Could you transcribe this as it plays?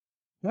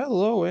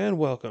Hello and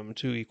welcome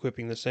to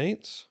Equipping the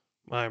Saints.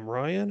 I'm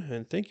Ryan,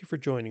 and thank you for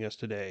joining us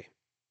today.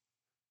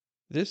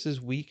 This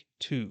is week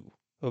 2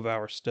 of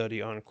our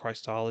study on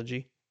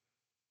Christology.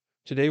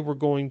 Today we're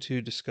going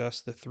to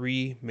discuss the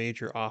three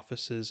major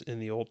offices in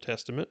the Old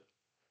Testament,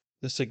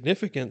 the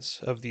significance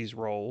of these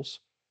roles,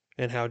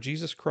 and how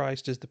Jesus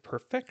Christ is the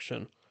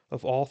perfection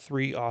of all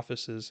three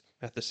offices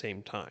at the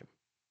same time.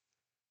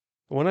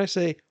 When I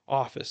say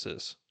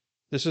offices,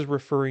 this is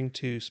referring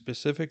to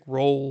specific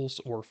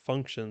roles or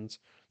functions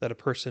that a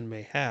person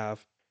may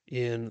have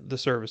in the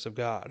service of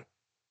God.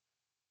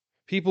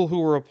 People who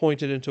were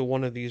appointed into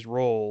one of these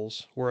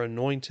roles were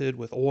anointed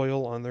with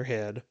oil on their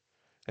head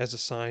as a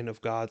sign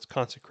of God's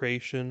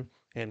consecration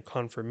and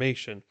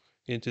confirmation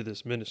into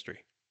this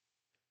ministry.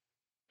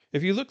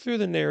 If you look through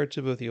the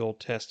narrative of the Old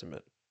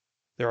Testament,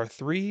 there are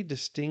three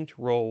distinct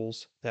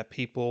roles that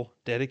people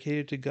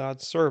dedicated to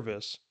God's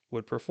service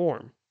would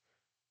perform.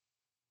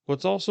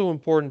 What's also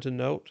important to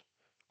note,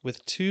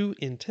 with two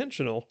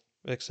intentional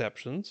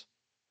exceptions,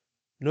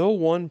 no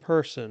one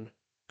person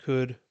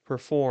could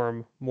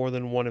perform more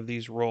than one of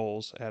these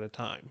roles at a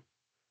time.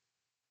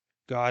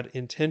 God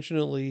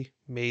intentionally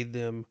made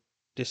them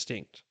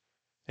distinct,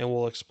 and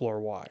we'll explore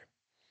why.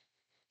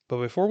 But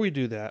before we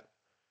do that,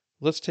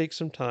 let's take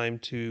some time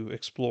to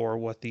explore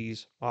what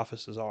these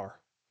offices are.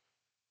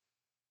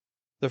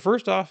 The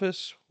first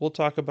office we'll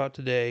talk about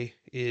today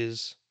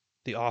is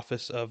the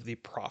office of the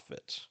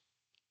prophet.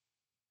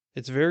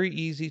 It's very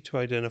easy to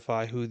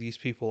identify who these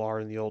people are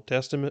in the Old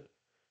Testament,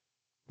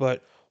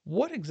 but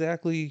what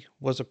exactly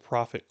was a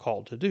prophet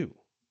called to do?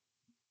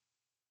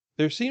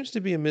 There seems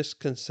to be a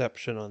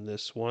misconception on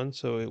this one,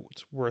 so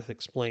it's worth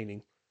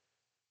explaining.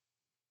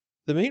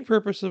 The main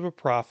purpose of a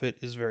prophet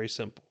is very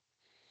simple: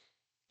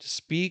 to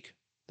speak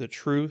the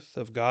truth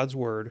of God's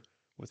word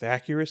with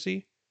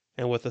accuracy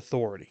and with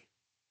authority.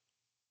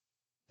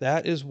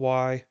 That is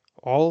why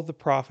all of the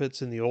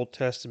prophets in the Old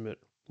Testament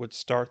would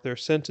start their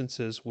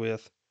sentences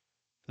with,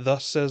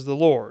 "Thus says the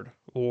Lord,"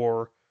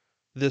 or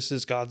 "This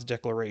is God's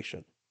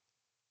declaration."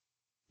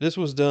 This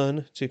was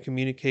done to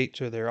communicate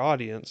to their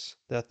audience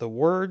that the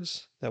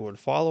words that would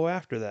follow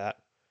after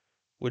that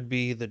would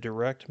be the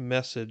direct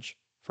message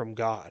from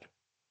God,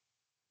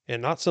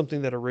 and not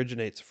something that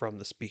originates from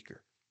the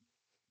speaker.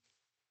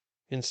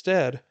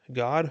 Instead,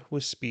 God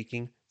was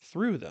speaking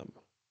through them.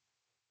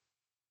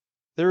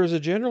 There is a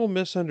general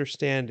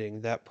misunderstanding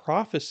that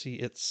prophecy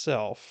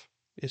itself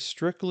is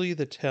strictly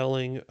the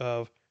telling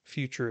of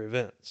future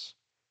events,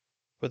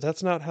 but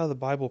that's not how the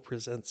Bible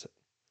presents it.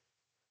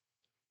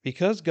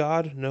 Because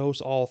God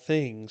knows all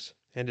things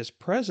and is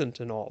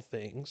present in all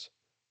things,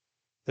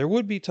 there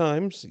would be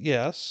times,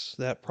 yes,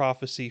 that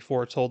prophecy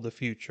foretold the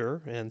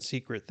future and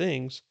secret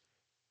things,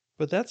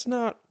 but that's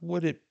not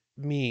what it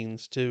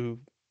means to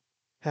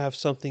have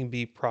something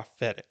be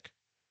prophetic.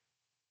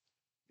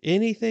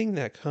 Anything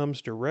that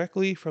comes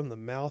directly from the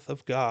mouth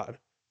of God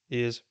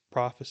is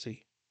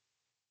prophecy.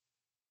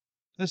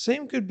 The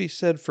same could be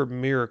said for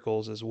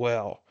miracles as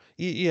well.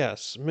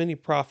 Yes, many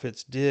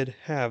prophets did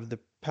have the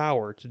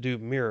power to do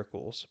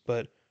miracles,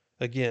 but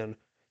again,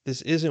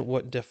 this isn't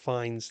what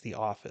defines the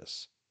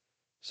office.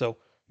 So,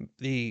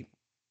 the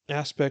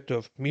aspect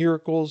of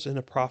miracles in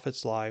a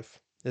prophet's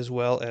life, as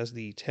well as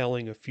the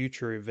telling of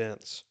future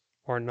events,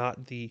 are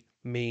not the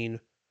main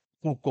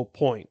focal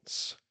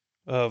points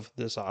of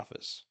this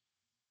office.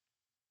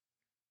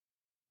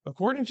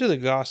 According to the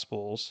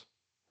Gospels,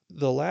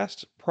 the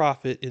last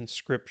prophet in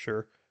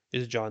Scripture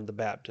is John the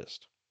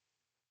Baptist.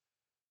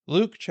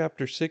 Luke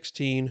chapter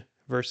 16,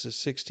 verses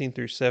 16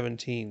 through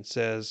 17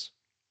 says,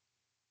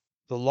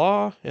 "The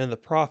law and the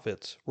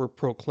prophets were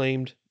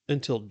proclaimed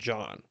until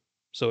John."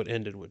 So it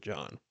ended with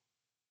John.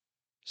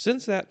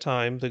 "Since that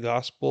time, the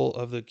gospel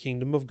of the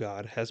kingdom of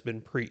God has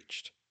been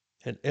preached,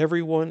 and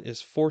everyone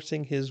is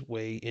forcing his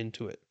way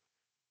into it.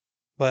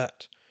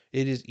 But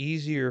it is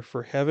easier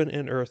for heaven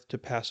and earth to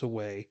pass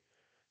away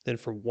than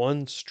for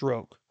one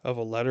stroke of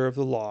a letter of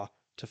the law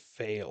to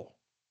fail."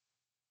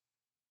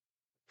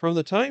 From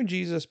the time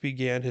Jesus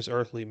began his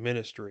earthly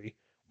ministry,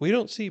 we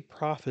don't see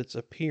prophets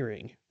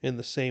appearing in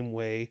the same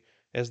way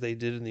as they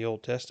did in the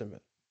Old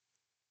Testament.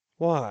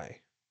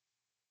 Why?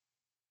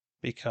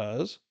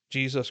 Because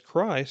Jesus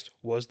Christ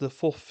was the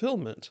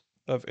fulfillment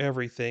of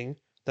everything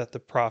that the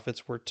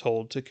prophets were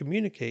told to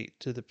communicate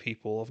to the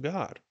people of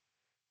God.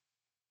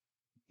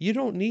 You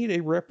don't need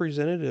a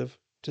representative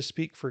to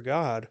speak for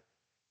God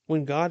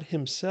when God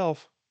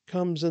Himself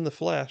comes in the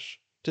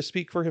flesh to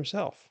speak for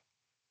Himself.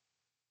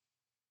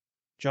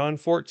 John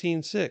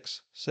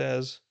 14:6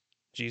 says,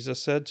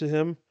 Jesus said to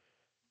him,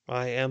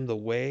 "I am the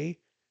way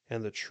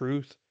and the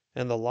truth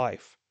and the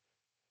life.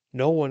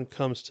 No one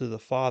comes to the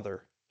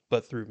Father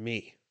but through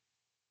me."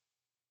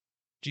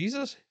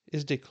 Jesus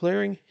is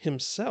declaring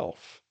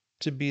himself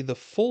to be the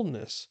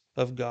fullness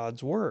of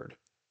God's Word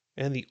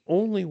and the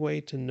only way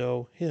to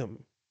know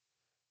Him.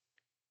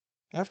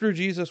 After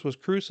Jesus was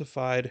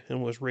crucified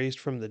and was raised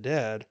from the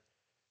dead,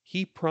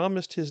 He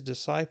promised His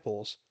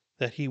disciples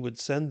that He would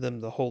send them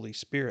the Holy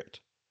Spirit,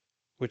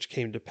 which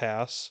came to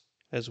pass,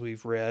 as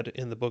we've read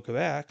in the book of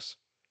Acts,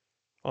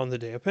 on the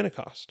day of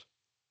Pentecost.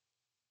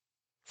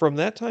 From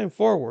that time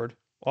forward,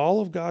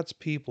 all of God's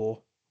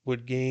people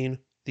would gain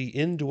the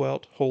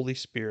indwelt Holy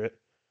Spirit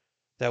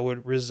that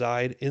would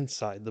reside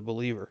inside the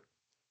believer.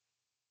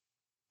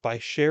 By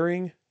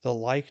sharing the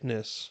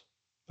likeness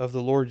of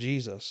the Lord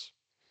Jesus,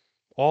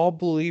 all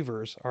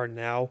believers are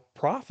now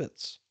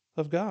prophets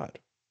of God,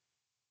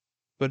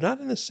 but not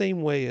in the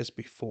same way as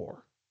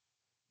before.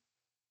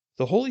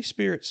 The Holy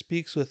Spirit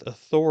speaks with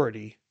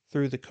authority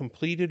through the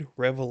completed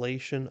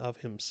revelation of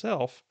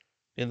Himself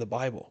in the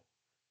Bible,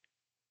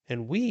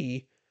 and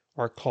we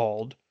are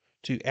called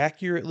to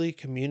accurately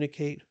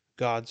communicate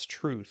God's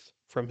truth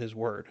from His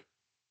Word.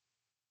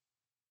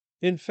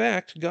 In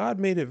fact, God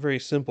made it very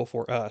simple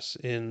for us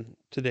in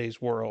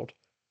today's world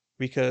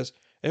because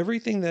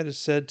everything that is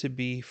said to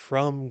be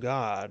from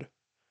God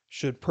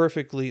should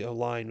perfectly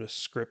align with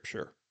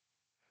Scripture.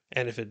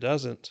 And if it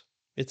doesn't,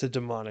 it's a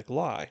demonic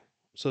lie.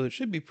 So it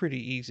should be pretty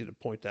easy to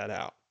point that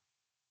out.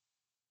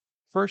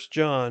 1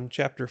 John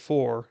chapter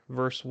 4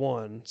 verse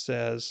 1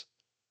 says,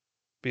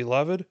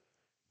 "Beloved,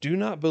 do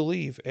not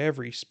believe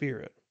every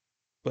spirit,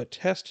 but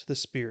test the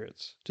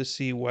spirits to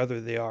see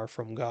whether they are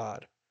from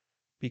God,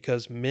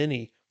 because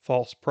many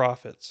false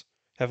prophets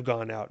have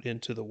gone out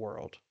into the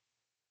world."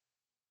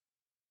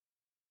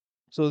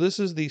 So this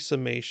is the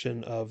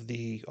summation of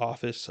the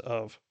office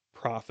of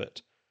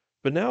prophet.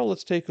 But now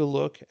let's take a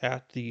look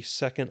at the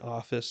second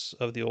office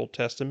of the Old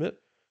Testament,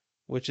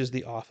 which is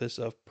the office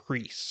of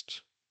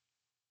priest.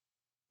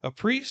 A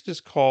priest is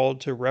called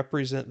to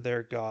represent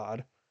their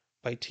God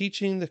by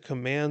teaching the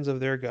commands of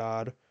their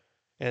God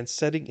and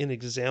setting an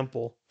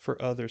example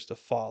for others to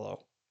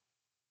follow.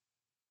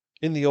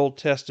 In the Old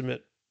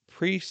Testament,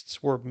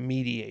 priests were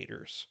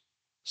mediators,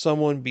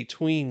 someone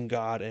between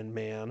God and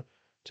man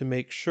to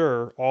make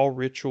sure all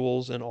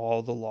rituals and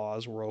all the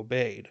laws were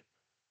obeyed.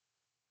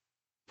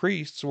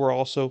 Priests were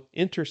also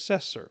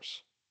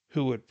intercessors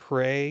who would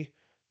pray,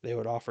 they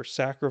would offer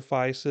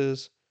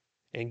sacrifices,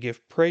 and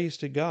give praise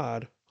to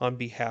God on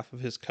behalf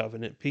of His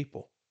covenant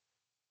people.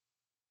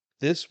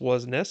 This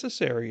was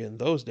necessary in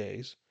those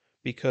days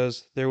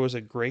because there was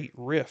a great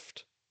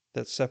rift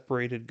that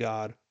separated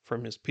God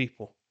from His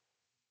people,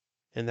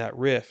 and that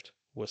rift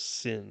was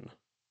sin.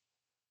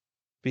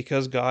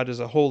 Because God is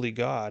a holy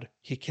God,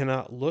 He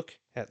cannot look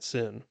at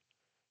sin,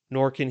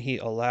 nor can He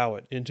allow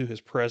it into His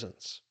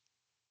presence.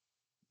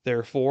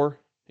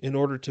 Therefore, in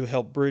order to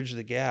help bridge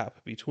the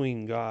gap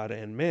between God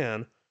and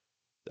man,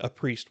 a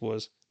priest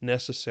was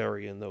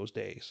necessary in those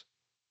days.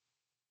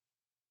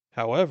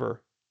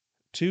 However,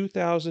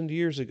 2,000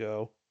 years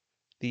ago,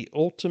 the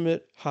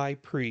ultimate high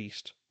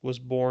priest was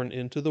born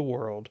into the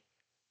world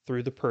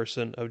through the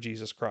person of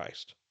Jesus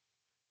Christ.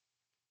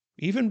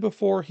 Even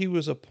before he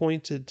was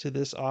appointed to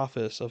this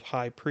office of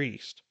high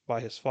priest by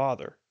his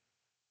Father,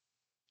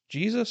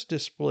 Jesus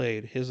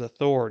displayed his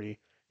authority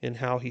in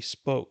how he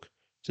spoke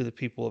to the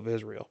people of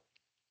Israel.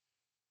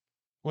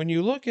 When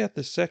you look at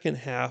the second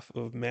half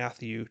of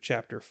Matthew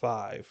chapter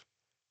 5,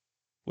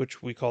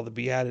 which we call the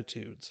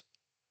Beatitudes,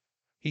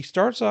 he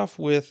starts off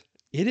with,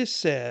 "It is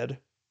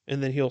said,"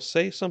 and then he'll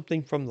say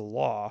something from the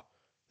law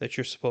that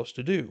you're supposed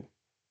to do.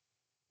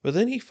 But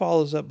then he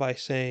follows up by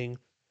saying,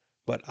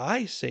 "But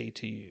I say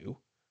to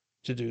you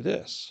to do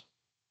this."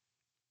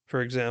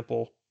 For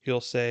example,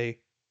 he'll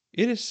say,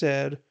 "It is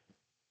said,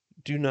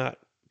 do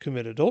not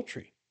commit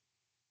adultery.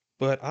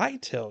 But I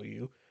tell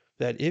you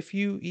that if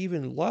you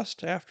even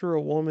lust after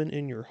a woman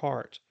in your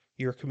heart,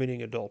 you're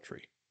committing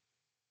adultery."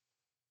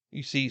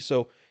 You see,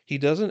 so he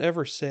doesn't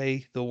ever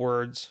say the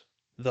words,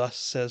 "Thus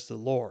says the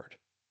Lord."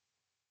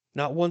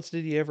 Not once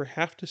did he ever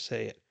have to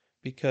say it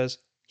because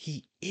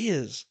he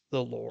is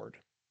the Lord.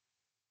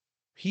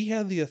 He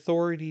had the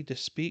authority to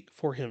speak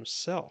for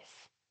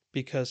himself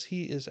because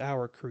he is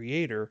our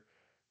creator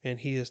and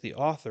he is the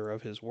author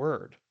of his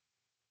word.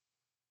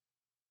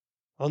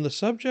 On the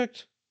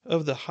subject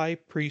of the high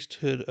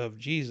priesthood of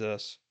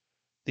Jesus,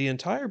 the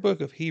entire book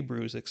of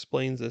Hebrews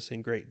explains this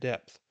in great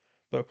depth,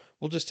 but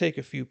we'll just take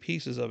a few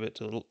pieces of it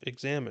to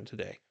examine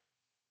today.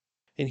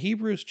 In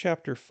Hebrews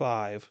chapter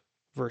 5,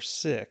 verse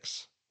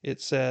 6, it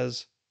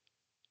says,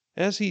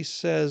 as he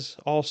says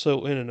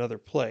also in another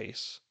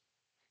place,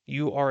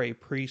 "You are a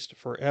priest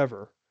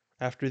forever,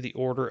 after the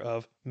order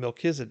of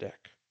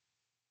Melchizedek."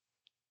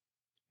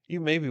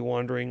 You may be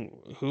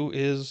wondering, who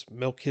is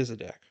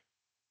Melchizedek?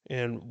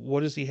 And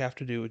what does he have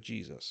to do with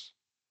Jesus?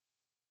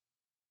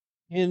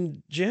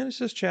 In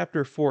Genesis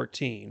chapter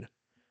 14,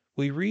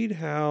 we read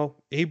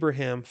how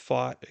Abraham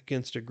fought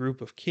against a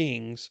group of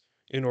kings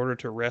in order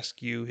to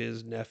rescue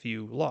his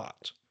nephew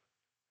Lot.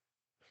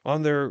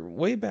 On their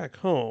way back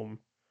home,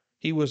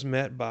 he was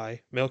met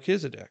by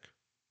Melchizedek,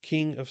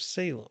 king of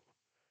Salem,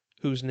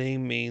 whose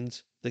name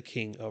means the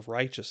king of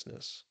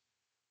righteousness.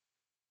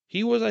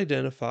 He was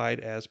identified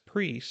as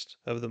priest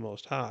of the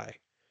Most High,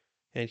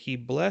 and he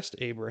blessed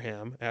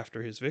Abraham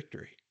after his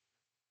victory.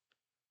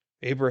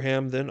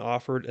 Abraham then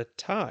offered a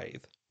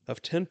tithe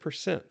of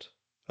 10%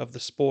 of the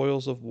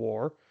spoils of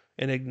war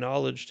and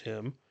acknowledged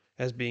him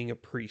as being a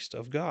priest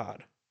of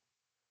God.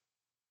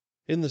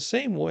 In the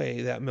same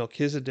way that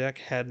Melchizedek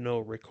had no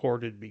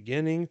recorded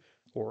beginning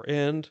or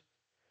end,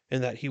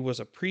 and that he was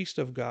a priest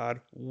of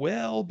God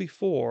well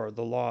before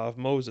the law of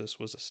Moses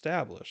was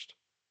established,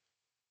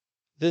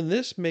 then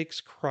this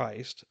makes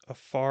Christ a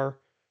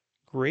far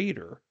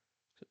greater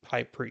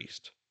high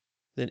priest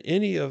than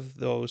any of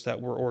those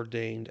that were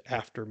ordained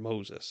after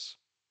Moses.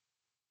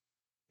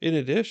 In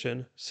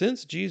addition,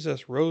 since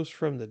Jesus rose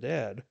from the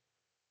dead,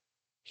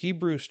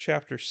 Hebrews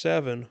chapter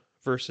 7,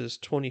 verses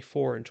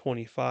 24 and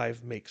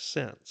 25 makes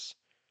sense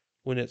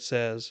when it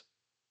says,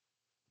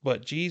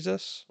 "But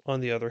Jesus,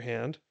 on the other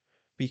hand,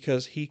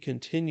 because he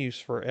continues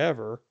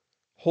forever,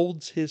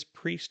 holds his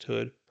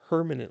priesthood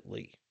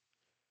permanently.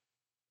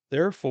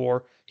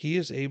 Therefore, he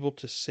is able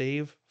to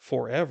save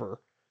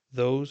forever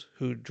those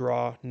who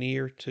draw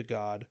near to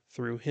God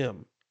through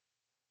him,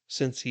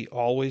 since he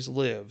always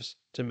lives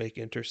to make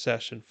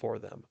intercession for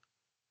them,"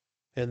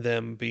 and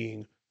them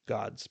being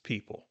God's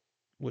people,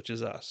 which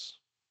is us.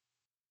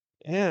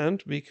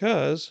 And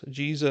because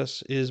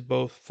Jesus is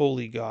both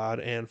fully God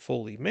and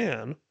fully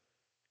man,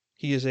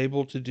 he is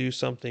able to do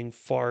something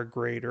far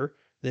greater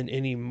than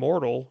any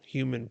mortal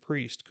human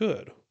priest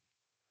could.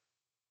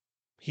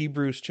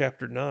 Hebrews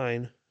chapter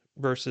 9,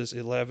 verses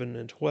 11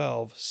 and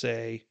 12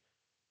 say,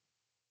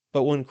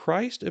 "But when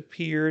Christ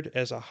appeared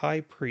as a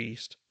high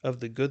priest of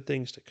the good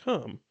things to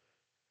come,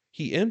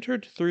 he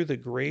entered through the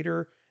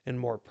greater and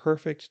more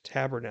perfect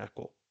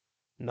tabernacle,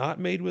 not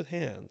made with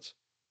hands,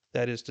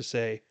 that is to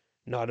say,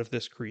 not of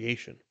this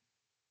creation,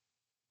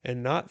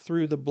 and not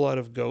through the blood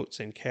of goats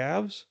and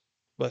calves,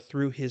 but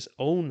through his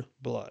own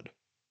blood.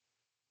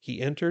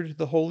 He entered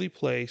the holy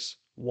place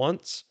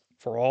once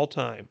for all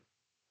time,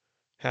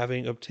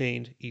 having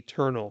obtained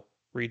eternal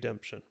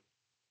redemption."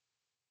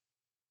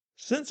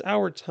 Since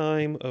our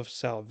time of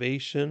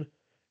salvation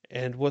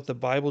and what the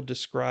Bible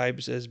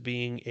describes as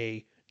being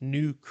a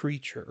new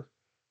creature,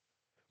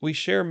 we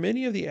share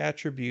many of the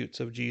attributes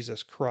of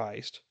Jesus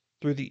Christ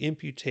through the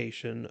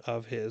imputation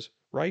of his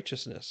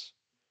righteousness.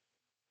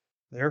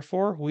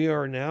 Therefore, we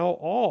are now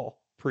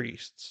all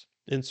priests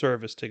in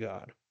service to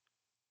God.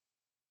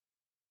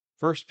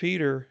 1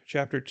 Peter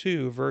chapter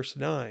 2 verse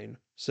 9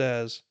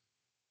 says,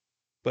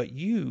 "But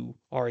you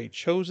are a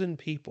chosen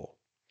people,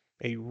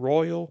 a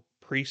royal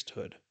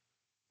priesthood,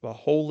 a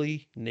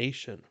holy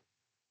nation,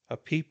 a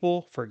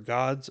people for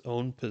God's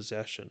own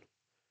possession,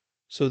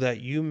 so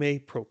that you may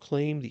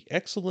proclaim the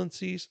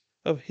excellencies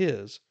of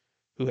his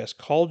who has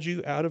called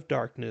you out of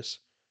darkness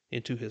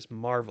into his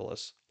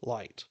marvelous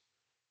light."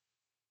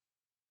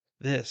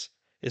 This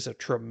is a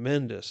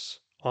tremendous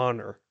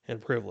honor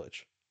and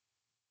privilege.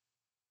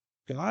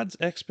 God's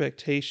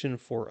expectation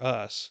for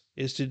us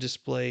is to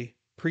display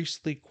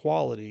priestly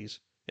qualities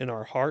in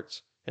our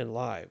hearts and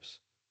lives.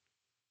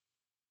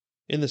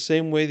 In the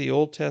same way the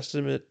Old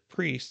Testament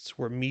priests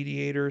were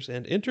mediators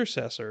and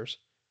intercessors,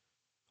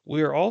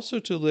 we are also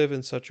to live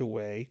in such a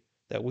way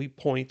that we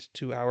point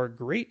to our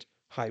great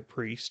high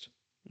priest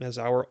as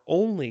our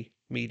only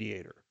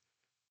mediator.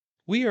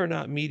 We are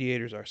not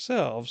mediators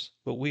ourselves,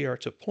 but we are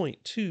to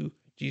point to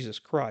Jesus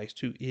Christ,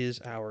 who is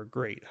our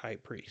great high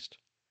priest.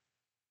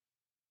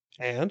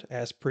 And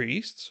as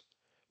priests,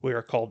 we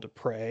are called to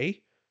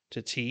pray,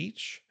 to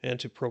teach, and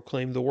to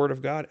proclaim the Word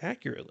of God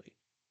accurately.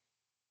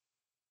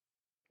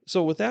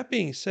 So, with that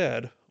being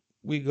said,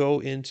 we go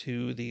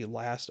into the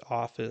last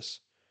office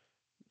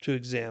to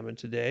examine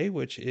today,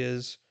 which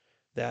is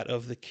that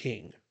of the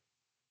king.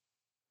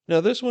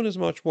 Now, this one is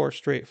much more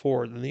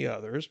straightforward than the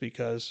others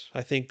because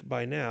I think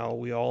by now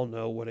we all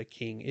know what a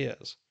king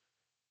is.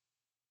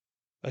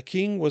 A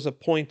king was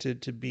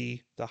appointed to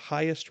be the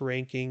highest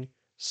ranking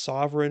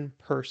sovereign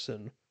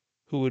person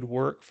who would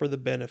work for the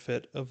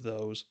benefit of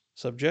those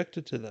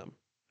subjected to them.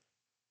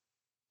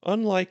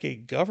 Unlike a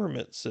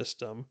government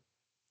system,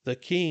 the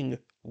king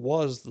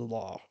was the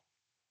law,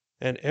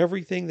 and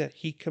everything that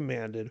he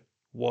commanded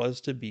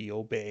was to be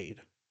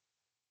obeyed.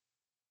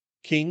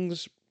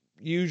 Kings,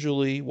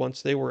 usually,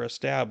 once they were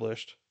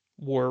established,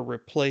 were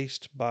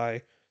replaced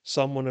by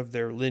someone of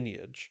their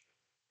lineage,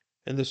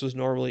 and this was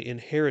normally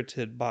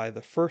inherited by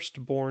the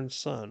firstborn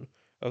son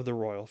of the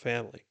royal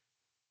family.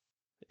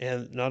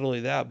 And not only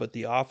that, but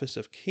the office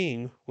of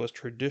king was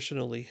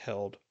traditionally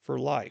held for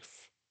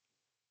life.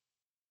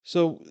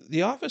 So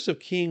the office of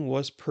king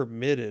was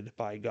permitted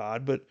by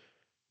God, but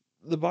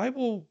the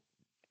Bible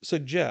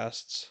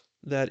suggests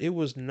that it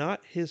was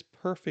not his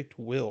perfect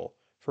will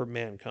for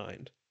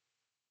mankind.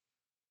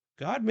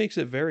 God makes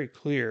it very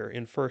clear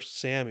in 1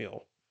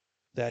 Samuel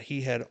that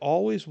he had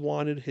always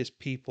wanted his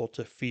people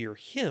to fear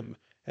him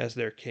as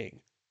their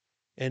king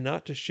and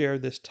not to share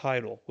this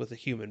title with a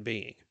human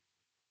being.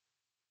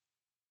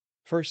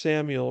 1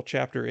 Samuel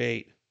chapter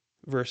 8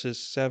 verses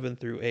 7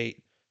 through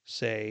 8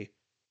 say,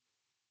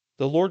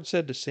 "The Lord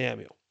said to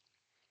Samuel,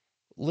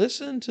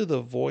 'Listen to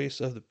the voice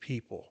of the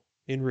people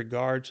in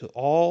regard to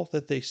all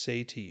that they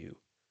say to you,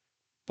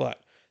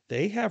 but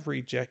they have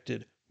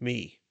rejected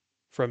me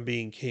from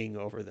being king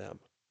over them.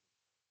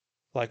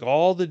 Like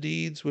all the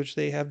deeds which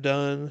they have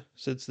done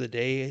since the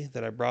day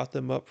that I brought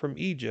them up from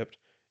Egypt,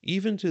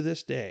 even to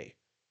this day,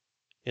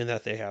 in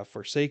that they have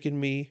forsaken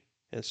me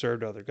and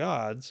served other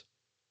gods,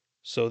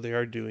 so they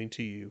are doing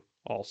to you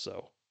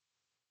also.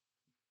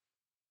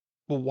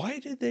 But why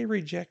did they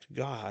reject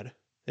God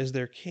as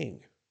their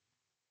king?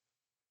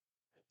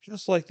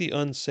 Just like the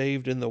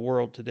unsaved in the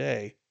world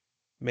today,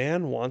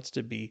 man wants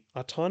to be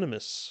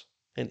autonomous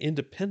and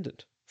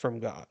independent from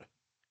God.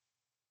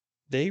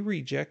 They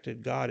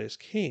rejected God as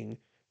king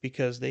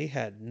because they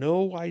had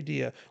no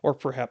idea, or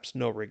perhaps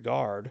no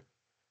regard,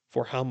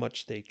 for how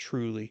much they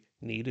truly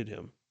needed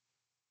him.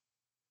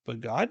 But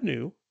God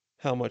knew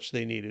how much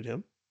they needed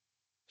him,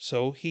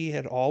 so he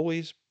had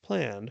always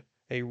planned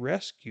a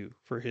rescue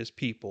for his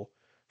people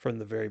from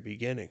the very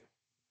beginning.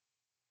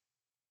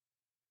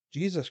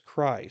 Jesus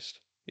Christ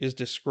is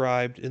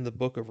described in the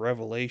book of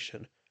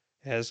Revelation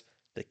as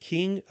the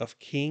King of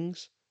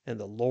Kings and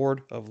the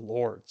Lord of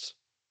Lords.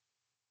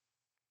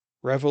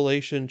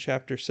 Revelation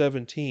chapter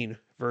 17,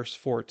 verse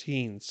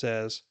 14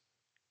 says,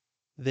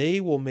 "They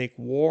will make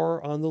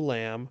war on the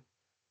Lamb,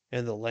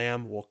 and the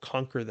Lamb will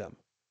conquer them,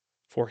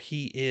 for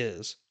he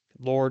is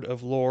Lord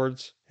of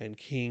lords and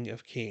King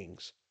of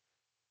kings,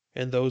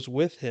 and those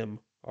with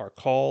him are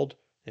called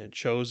and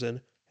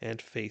chosen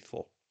and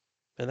faithful."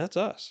 And that's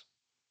us.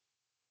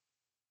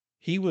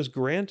 He was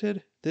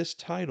granted this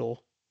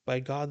title by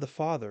God the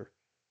Father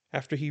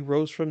after he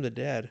rose from the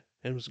dead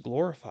and was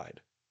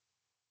glorified.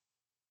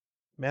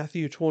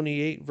 Matthew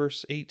 28,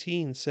 verse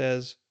 18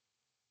 says,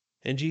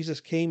 "And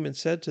Jesus came and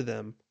said to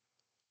them,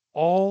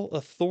 All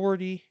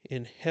authority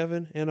in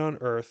heaven and on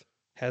earth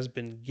has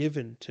been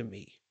given to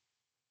me."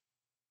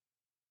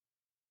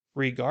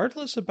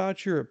 Regardless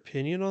about your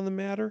opinion on the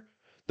matter,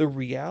 the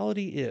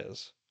reality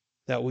is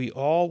that we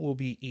all will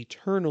be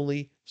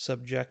eternally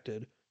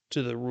subjected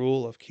to the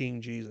rule of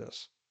King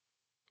Jesus,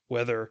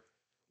 whether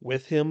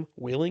with him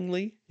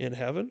willingly in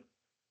heaven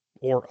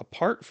or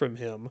apart from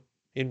him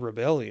in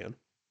rebellion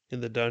in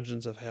the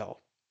dungeons of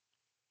hell.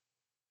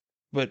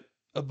 But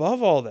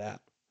above all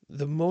that,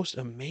 the most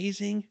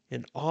amazing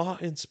and awe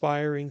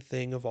inspiring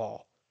thing of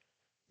all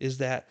is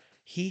that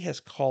he has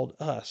called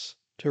us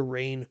to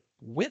reign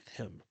with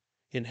him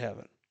in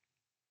heaven.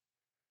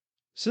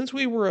 Since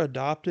we were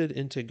adopted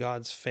into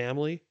God's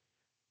family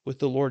with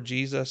the Lord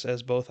Jesus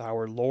as both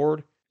our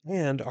Lord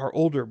and our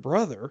older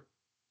brother,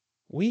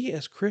 we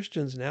as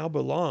Christians now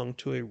belong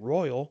to a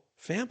royal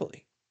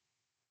family.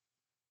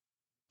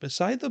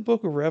 Beside the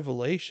book of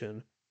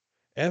Revelation,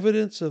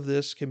 evidence of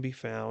this can be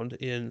found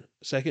in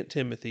 2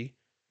 Timothy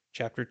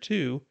chapter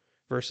 2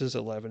 verses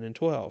 11 and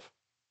 12,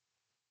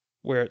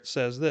 where it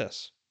says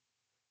this: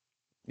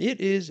 "It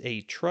is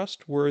a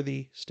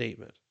trustworthy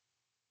statement,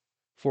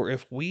 for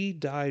if we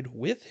died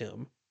with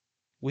him,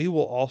 we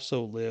will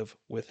also live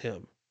with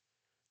him.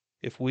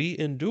 If we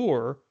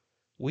endure,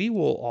 we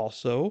will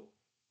also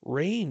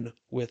reign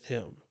with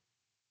him.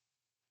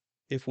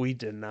 If we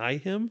deny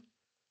him,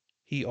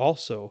 he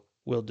also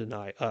will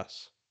deny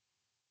us."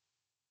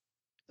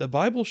 The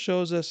Bible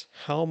shows us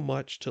how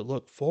much to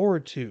look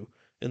forward to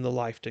in the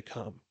life to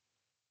come.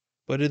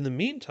 But in the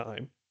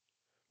meantime,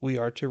 we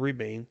are to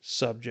remain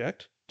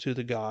subject to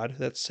the God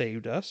that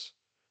saved us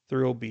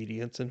through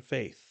obedience and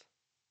faith.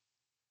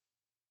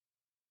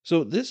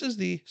 So, this is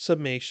the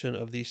summation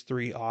of these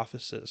three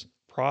offices: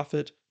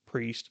 prophet,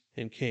 priest,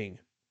 and king.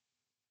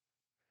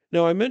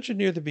 Now, I mentioned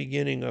near the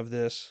beginning of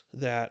this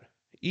that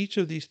each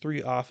of these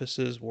three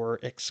offices were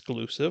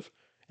exclusive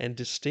and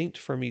distinct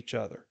from each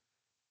other.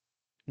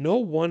 No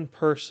one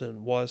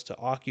person was to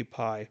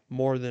occupy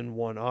more than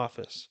one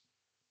office,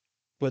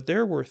 but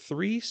there were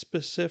three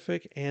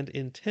specific and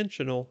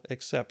intentional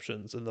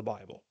exceptions in the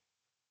Bible.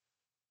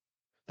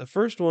 The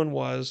first one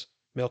was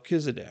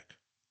Melchizedek,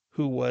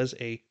 who was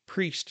a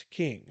priest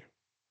king,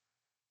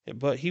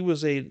 but he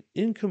was an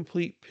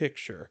incomplete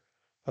picture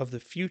of the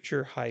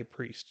future high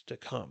priest to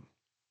come.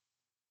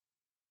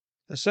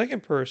 The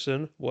second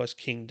person was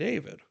King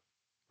David,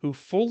 who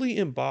fully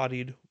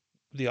embodied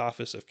the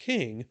office of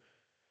king,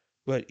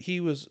 but he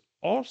was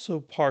also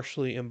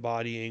partially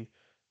embodying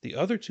the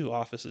other two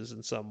offices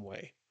in some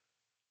way.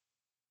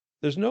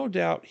 There's no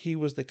doubt he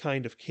was the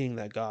kind of king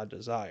that God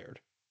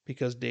desired,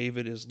 because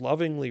David is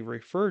lovingly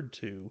referred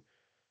to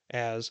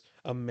as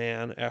a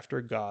man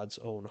after God's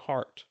own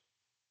heart.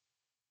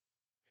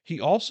 He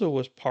also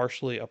was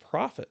partially a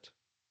prophet,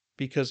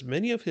 because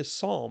many of his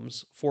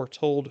psalms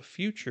foretold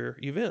future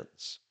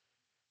events,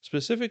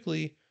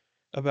 specifically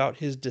about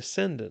his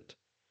descendant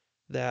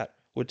that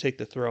would take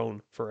the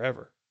throne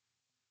forever.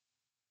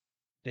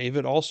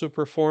 David also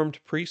performed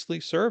priestly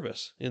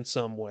service in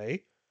some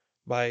way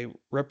by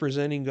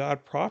representing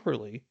God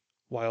properly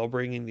while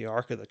bringing the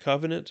Ark of the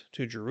Covenant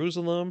to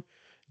Jerusalem,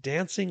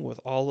 dancing with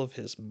all of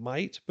his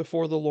might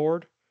before the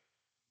Lord,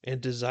 and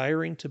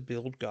desiring to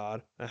build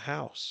God a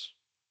house.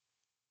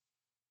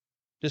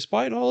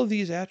 Despite all of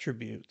these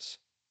attributes,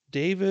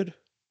 David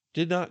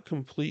did not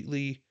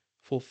completely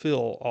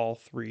fulfill all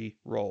three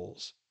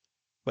roles,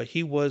 but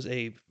he was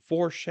a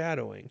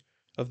foreshadowing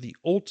of the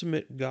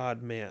ultimate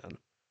God man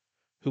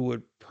who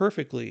would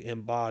perfectly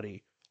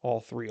embody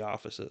all three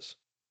offices.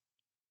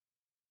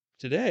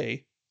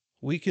 Today,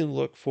 we can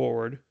look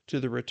forward to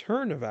the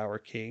return of our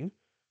King,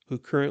 who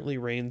currently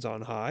reigns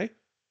on high,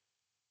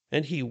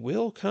 and he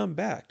will come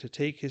back to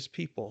take his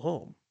people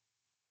home.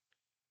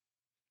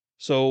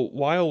 So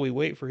while we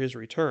wait for his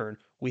return,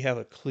 we have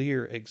a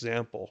clear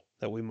example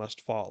that we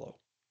must follow.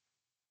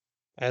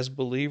 As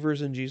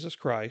believers in Jesus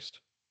Christ,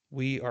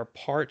 we are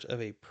part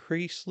of a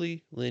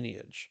priestly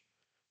lineage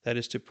that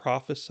is to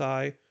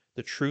prophesy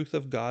the truth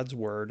of God's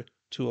word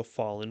to a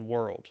fallen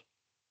world.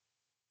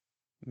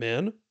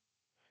 Men,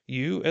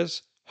 you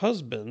as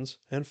husbands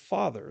and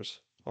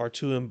fathers are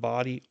to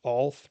embody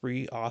all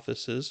three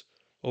offices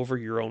over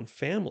your own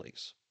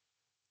families.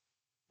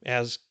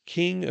 As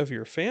king of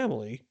your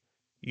family,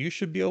 you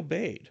should be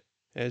obeyed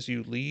as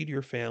you lead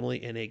your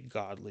family in a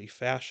godly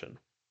fashion.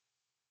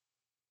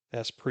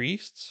 As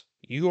priests,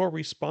 you are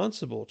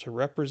responsible to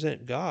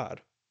represent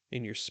God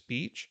in your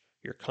speech,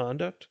 your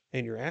conduct,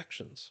 and your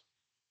actions.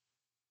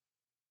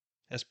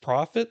 As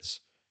prophets,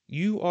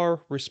 you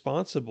are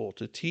responsible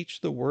to teach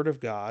the Word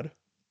of God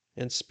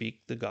and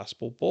speak the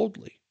gospel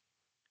boldly.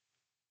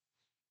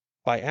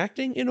 By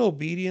acting in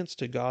obedience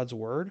to God's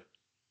Word,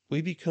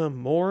 we become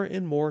more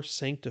and more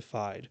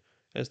sanctified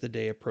as the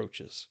day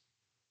approaches.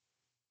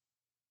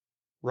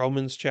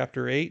 Romans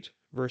chapter 8,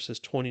 verses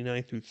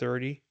 29 through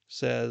 30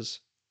 says,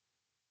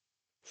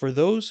 "For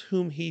those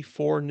whom he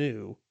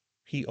foreknew,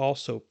 he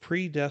also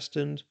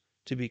predestined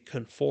to be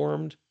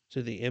conformed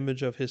to the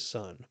image of his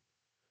Son,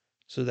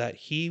 so that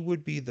he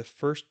would be the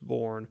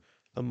firstborn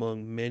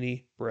among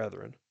many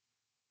brethren.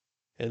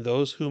 And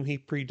those whom he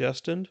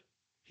predestined,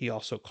 he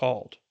also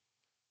called.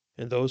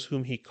 And those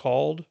whom he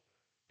called,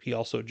 he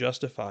also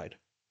justified.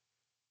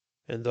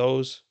 And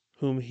those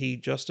whom he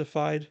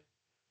justified,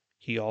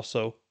 he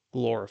also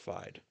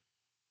glorified."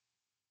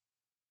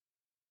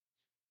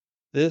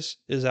 This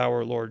is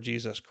our Lord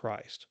Jesus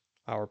Christ,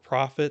 our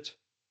prophet,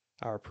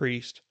 our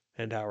priest,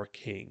 and our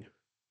king.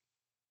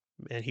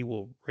 And he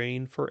will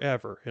reign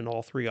forever in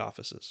all three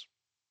offices.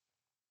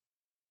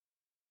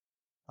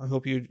 I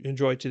hope you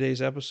enjoyed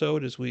today's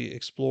episode as we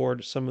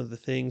explored some of the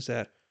things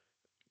that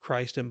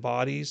Christ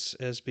embodies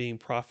as being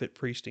prophet,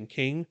 priest, and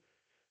king.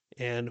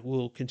 And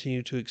we'll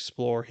continue to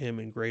explore him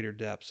in greater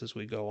depths as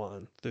we go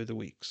on through the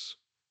weeks.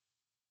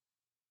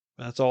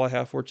 That's all I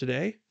have for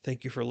today.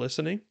 Thank you for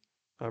listening.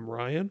 I'm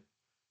Ryan,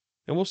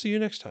 and we'll see you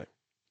next time.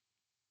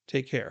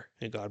 Take care,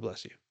 and God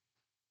bless you.